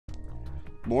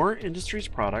More Industries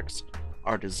products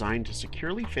are designed to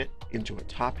securely fit into a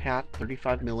top hat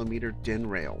 35mm DIN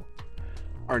rail.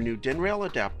 Our new DIN rail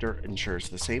adapter ensures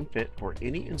the same fit for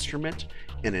any instrument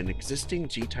in an existing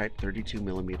G-type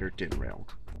 32mm DIN rail.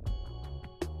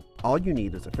 All you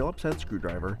need is a Phillips head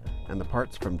screwdriver and the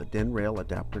parts from the DIN rail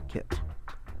adapter kit.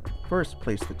 First,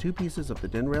 place the two pieces of the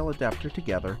DIN rail adapter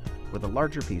together with a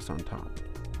larger piece on top.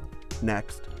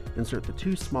 Next, insert the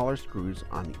two smaller screws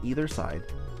on either side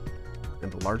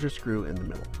and the larger screw in the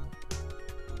middle.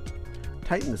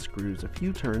 Tighten the screws a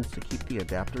few turns to keep the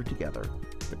adapter together,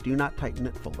 but do not tighten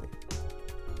it fully.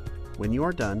 When you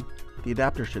are done, the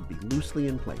adapter should be loosely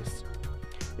in place.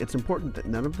 It's important that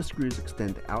none of the screws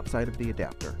extend outside of the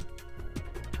adapter.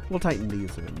 We'll tighten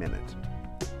these in a minute.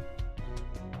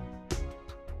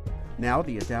 Now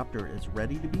the adapter is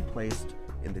ready to be placed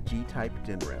in the G-type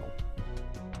DIN rail.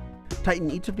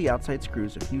 Tighten each of the outside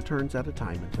screws a few turns at a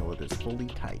time until it is fully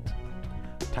tight.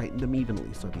 Tighten them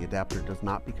evenly so the adapter does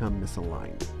not become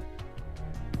misaligned.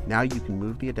 Now you can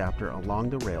move the adapter along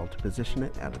the rail to position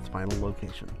it at its final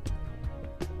location.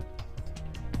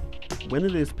 When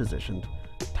it is positioned,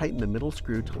 tighten the middle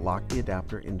screw to lock the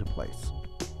adapter into place.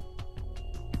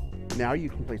 Now you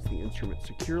can place the instrument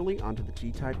securely onto the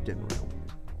G-type DIN rail.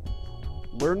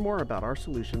 Learn more about our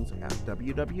solutions at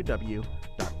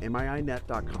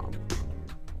www.miinet.com.